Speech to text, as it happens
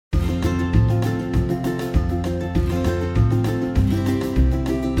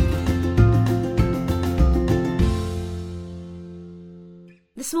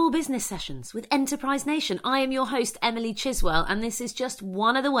Small Business Sessions with Enterprise Nation. I am your host, Emily Chiswell, and this is just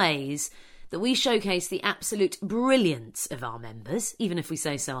one of the ways that we showcase the absolute brilliance of our members, even if we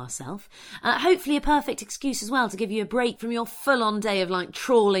say so ourselves. Hopefully a perfect excuse as well to give you a break from your full-on day of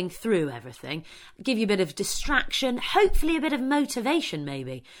trawling through everything, give you a bit of distraction, hopefully a bit of motivation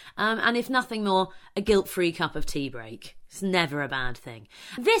maybe, and if nothing more, a guilt-free cup of tea break. It's never a bad thing.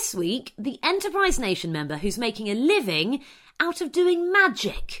 This week, the Enterprise Nation member who's making a living out of doing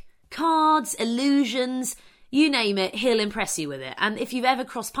magic. Cards, illusions, you name it, he'll impress you with it. And if you've ever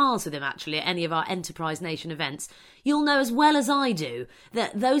crossed paths with him, actually, at any of our Enterprise Nation events, you'll know as well as I do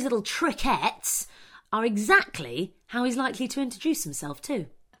that those little trickettes are exactly how he's likely to introduce himself too.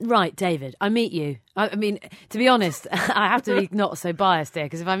 Right, David, I meet you. I mean, to be honest, I have to be not so biased here,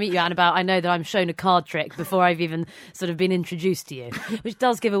 because if I meet you out and about, I know that I'm shown a card trick before I've even sort of been introduced to you, which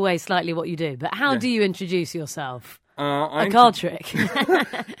does give away slightly what you do. But how do you introduce yourself? A card trick?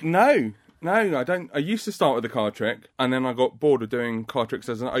 No, I don't. I used to start with a card trick, and then I got bored of doing card tricks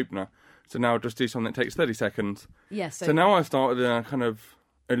as an opener. So now I just do something that takes 30 seconds. Yes. So now I started a kind of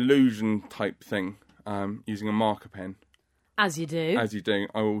illusion type thing, using a marker pen. As you do.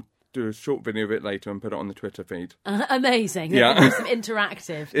 I will do a short video of it later and put it on the Twitter feed. Amazing. Yeah. Some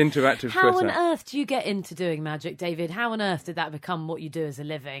interactive. How on earth do you get into doing magic, David? How on earth did that become what you do as a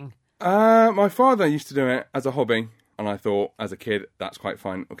living? My father used to do it as a hobby, and I thought, as a kid, that's quite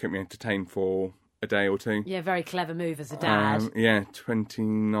fun. It'll keep me entertained for a day or two. Yeah, very clever move as a dad.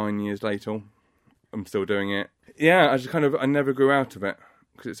 29 years later, I'm still doing it. Yeah, I never grew out of it,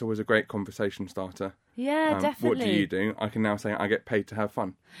 because it's always a great conversation starter. Yeah, definitely. What do you do? I can now say I get paid to have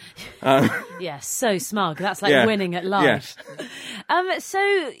fun. Yeah, so smug. That's like winning at life. Yes.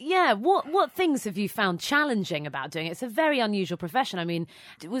 What things have you found challenging about doing it? It's a very unusual profession. I mean,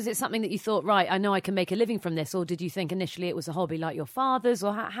 was it something that you thought, right, I know I can make a living from this, or did you think initially it was a hobby like your father's,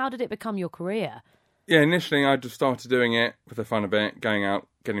 or how did it become your career? Yeah, initially I just started doing it for the fun of it, going out,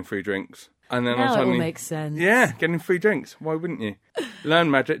 getting free drinks. And then now it all makes sense. Yeah, getting free drinks. Why wouldn't you?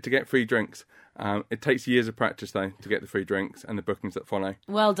 Learn magic to get free drinks. It takes years of practice, though, to get the free drinks and the bookings that follow.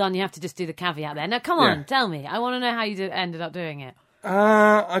 Well done. You have to just do the caveat there. Now, come on, tell me. I want to know how you ended up doing it.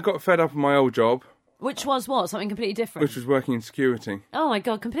 I got fed up of my old job. Which was what? Something completely different? Which was working in security. Oh, my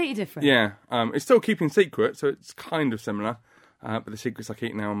God, completely different. Yeah. It's still keeping secret, so it's kind of similar. But the secrets I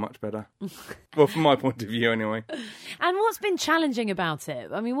keep now are much better. Well, from my point of view, anyway. And what's been challenging about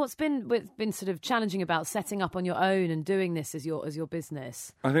it? I mean, what's been sort of challenging about setting up on your own and doing this as your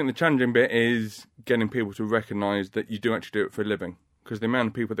business? I think the challenging bit is getting people to recognise that you do actually do it for a living. Because the amount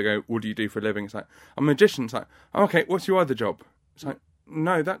of people that go, what do you do for a living? It's like, I'm a magician. It's like, oh, okay, what's your other job? It's like,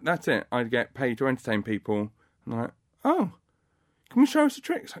 no, that's it. I get paid to entertain people. And I'm like, oh, can we show us the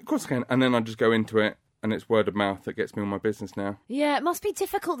tricks? Like, of course I can. And then I just go into it. And it's word of mouth that gets me on my business now. Yeah, it must be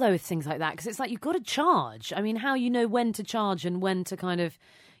difficult, though, with things like that, because it's like you've got to charge. I mean, how you know when to charge and when to kind of,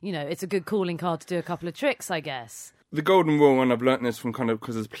 it's a good calling card to do a couple of tricks, I guess. The golden rule, and I've learnt this from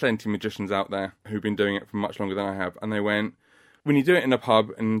because there's plenty of magicians out there who've been doing it for much longer than I have, and they went, when you do it in a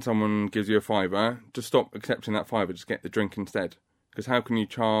pub and someone gives you a £5, just stop accepting that £5, just get the drink instead. Because how can you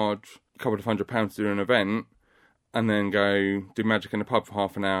charge a couple of £100 to do an event and then go do magic in a pub for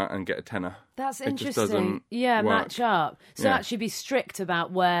half an hour and get a tenner? That's interesting. Just doesn't work. Match up. So actually be strict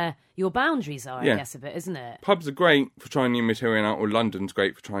about where your boundaries are, I guess, a bit, isn't it? Pubs are great for trying new material out, or London's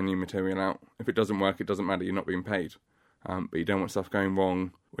great for trying new material out. If it doesn't work, it doesn't matter, you're not being paid. But you don't want stuff going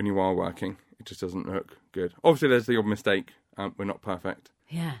wrong when you are working. It just doesn't look good. Obviously, there's the odd mistake. We're not perfect.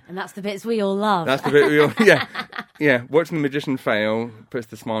 Yeah, and that's the bits we all love. That's the bit we all... Yeah, watching the magician fail puts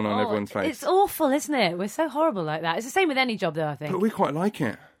the smile on everyone's face. It's awful, isn't it? We're so horrible like that. It's the same with any job, though, I think. But we quite like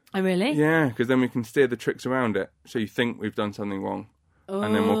it. Oh, really? Yeah, because then we can steer the tricks around it. So you think we've done something wrong.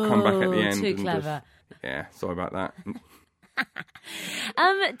 And then we'll come back at the end. Too clever. Sorry about that.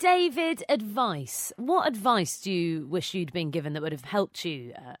 David, advice. What advice do you wish you'd been given that would have helped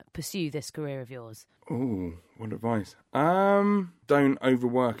you pursue this career of yours? Oh, what advice? Don't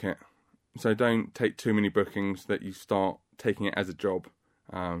overwork it. So don't take too many bookings that you start taking it as a job.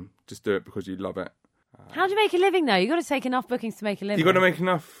 Just do it because you love it. How do you make a living, though? You've got to take enough bookings to make a living. You've got to make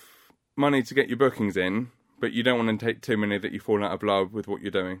enough money to get your bookings in, but you don't want to take too many that you fall out of love with what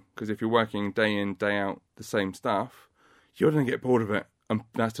you're doing. Because if you're working day in, day out, the same stuff, you're going to get bored of it. And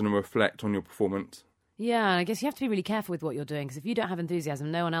that's going to reflect on your performance. Yeah, I guess you have to be really careful with what you're doing, because if you don't have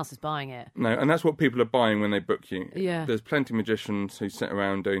enthusiasm, no one else is buying it. No, and that's what people are buying when they book you. Yeah. There's plenty of magicians who sit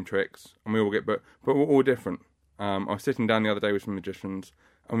around doing tricks, and we all get booked, but we're all different. I was sitting down the other day with some magicians,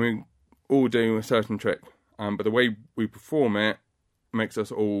 and we all do a certain trick, but the way we perform it makes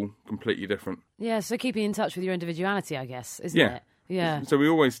us all completely different. Yeah, so keeping in touch with your individuality, I guess, isn't it? Yeah. So we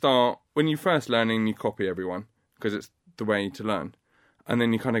always start, when you're first learning, you copy everyone, because it's the way to learn. And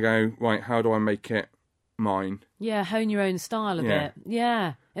then you kind of go, right, how do I make it mine? Yeah, hone your own style a Yeah. bit.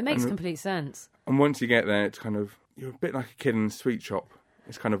 Yeah, it makes complete sense. And once you get there, it's kind of, you're a bit like a kid in a sweet shop.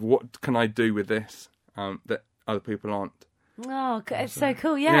 It's kind of, what can I do with this that other people aren't? Oh, it's so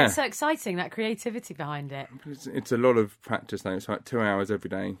cool. Yeah, it's so exciting, that creativity behind it. It's a lot of practice, though. It's like 2 hours every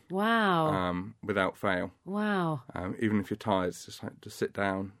day. Wow. Without fail. Wow. Even if you're tired, it's just like, just sit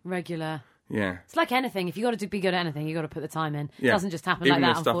down. Regular. Yeah. It's like anything. If you got to be good at anything, you got to put the time in. Yeah. It doesn't just happen Even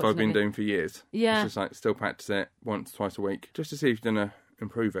like that, the stuff I've been doing for years. Yeah. It's just like, still practice it once, twice a week, just to see if you're going to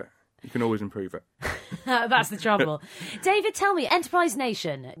improve it. You can always improve it. That's the trouble. David, tell me, Enterprise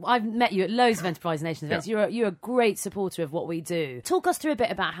Nation. I've met you at loads of Enterprise Nation events. Yeah. You're a great supporter of what we do. Talk us through a bit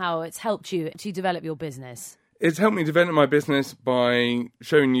about how it's helped you to develop your business. It's helped me develop my business by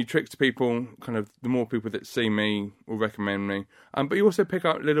showing you tricks to people. Kind of the more people that see me will recommend me. But you also pick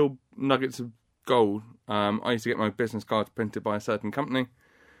up little nuggets of gold. I used to get my business cards printed by a certain company.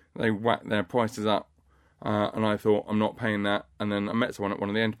 They whacked their prices up. And I thought, I'm not paying that. And then I met someone at one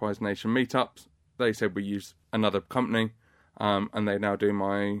of the Enterprise Nation meetups. They said we use another company. And they now do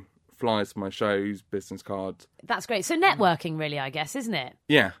my flyers for my shows, business cards. That's great. So networking, really, I guess, isn't it?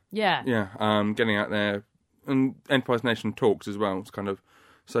 Yeah. Yeah. Yeah. Getting out there. And Enterprise Nation talks as well. It's kind of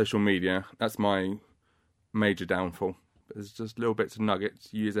social media. That's my major downfall. There's just little bits of nuggets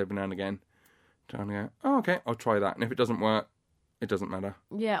you use every now and again. Trying to go, oh, okay, I'll try that. And if it doesn't work, it doesn't matter.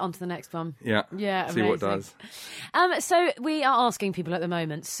 Yeah, on to the next one. Yeah. Yeah, See what does. So we are asking people at the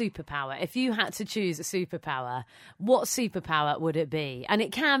moment, superpower. If you had to choose a superpower, what superpower would it be? And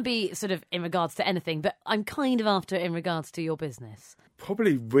it can be sort of in regards to anything, but I'm kind of after it in regards to your business.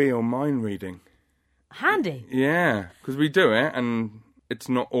 Probably real mind reading. Handy. Yeah, because we do it, and it's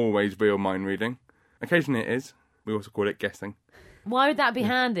not always real mind reading. Occasionally it is. We also call it guessing. Why would that be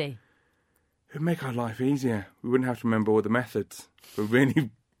handy? It would make our life easier. We wouldn't have to remember all the methods. We're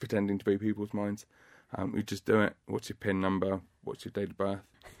really pretending to be people's minds. We just do it. What's your PIN number? What's your date of birth?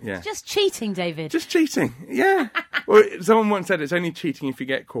 Yeah. It's just cheating, David. Just cheating. Yeah. Well, someone once said it's only cheating if you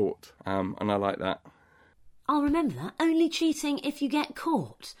get caught. And I like that. I'll remember that. Only cheating if you get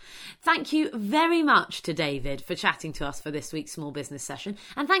caught. Thank you very much to David for chatting to us for this week's small business session.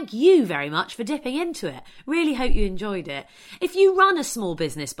 And thank you very much for dipping into it. Really hope you enjoyed it. If you run a small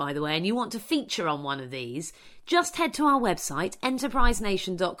business, by the way, and you want to feature on one of these, just head to our website,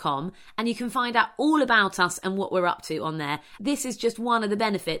 enterprisenation.com, and you can find out all about us and what we're up to on there. This is just one of the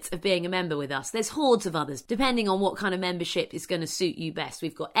benefits of being a member with us. There's hordes of others, depending on what kind of membership is going to suit you best.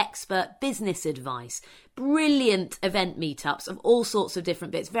 We've got expert business advice, brilliant event meetups of all sorts of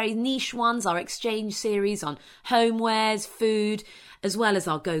different bits, very niche ones, our exchange series on homewares, food, as well as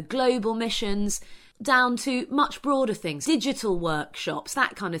our Go Global missions, down to much broader things, digital workshops,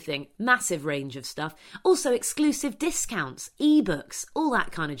 that kind of thing, massive range of stuff. Also exclusive discounts, ebooks, all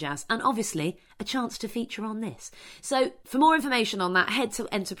that kind of jazz, and obviously a chance to feature on this. So for more information on that, head to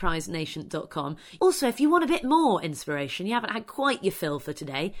enterprisenation.com. Also, if you want a bit more inspiration, you haven't had quite your fill for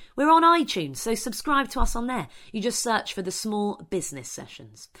today, we're on iTunes, so subscribe to us on there. You just search for the Small Business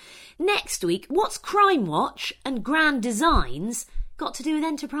Sessions. Next week, what's Crime Watch and Grand Designs got to do with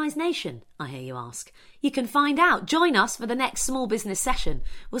Enterprise Nation, I hear you ask? You can find out. Join us for the next Small Business Session.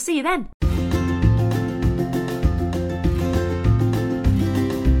 We'll see you then.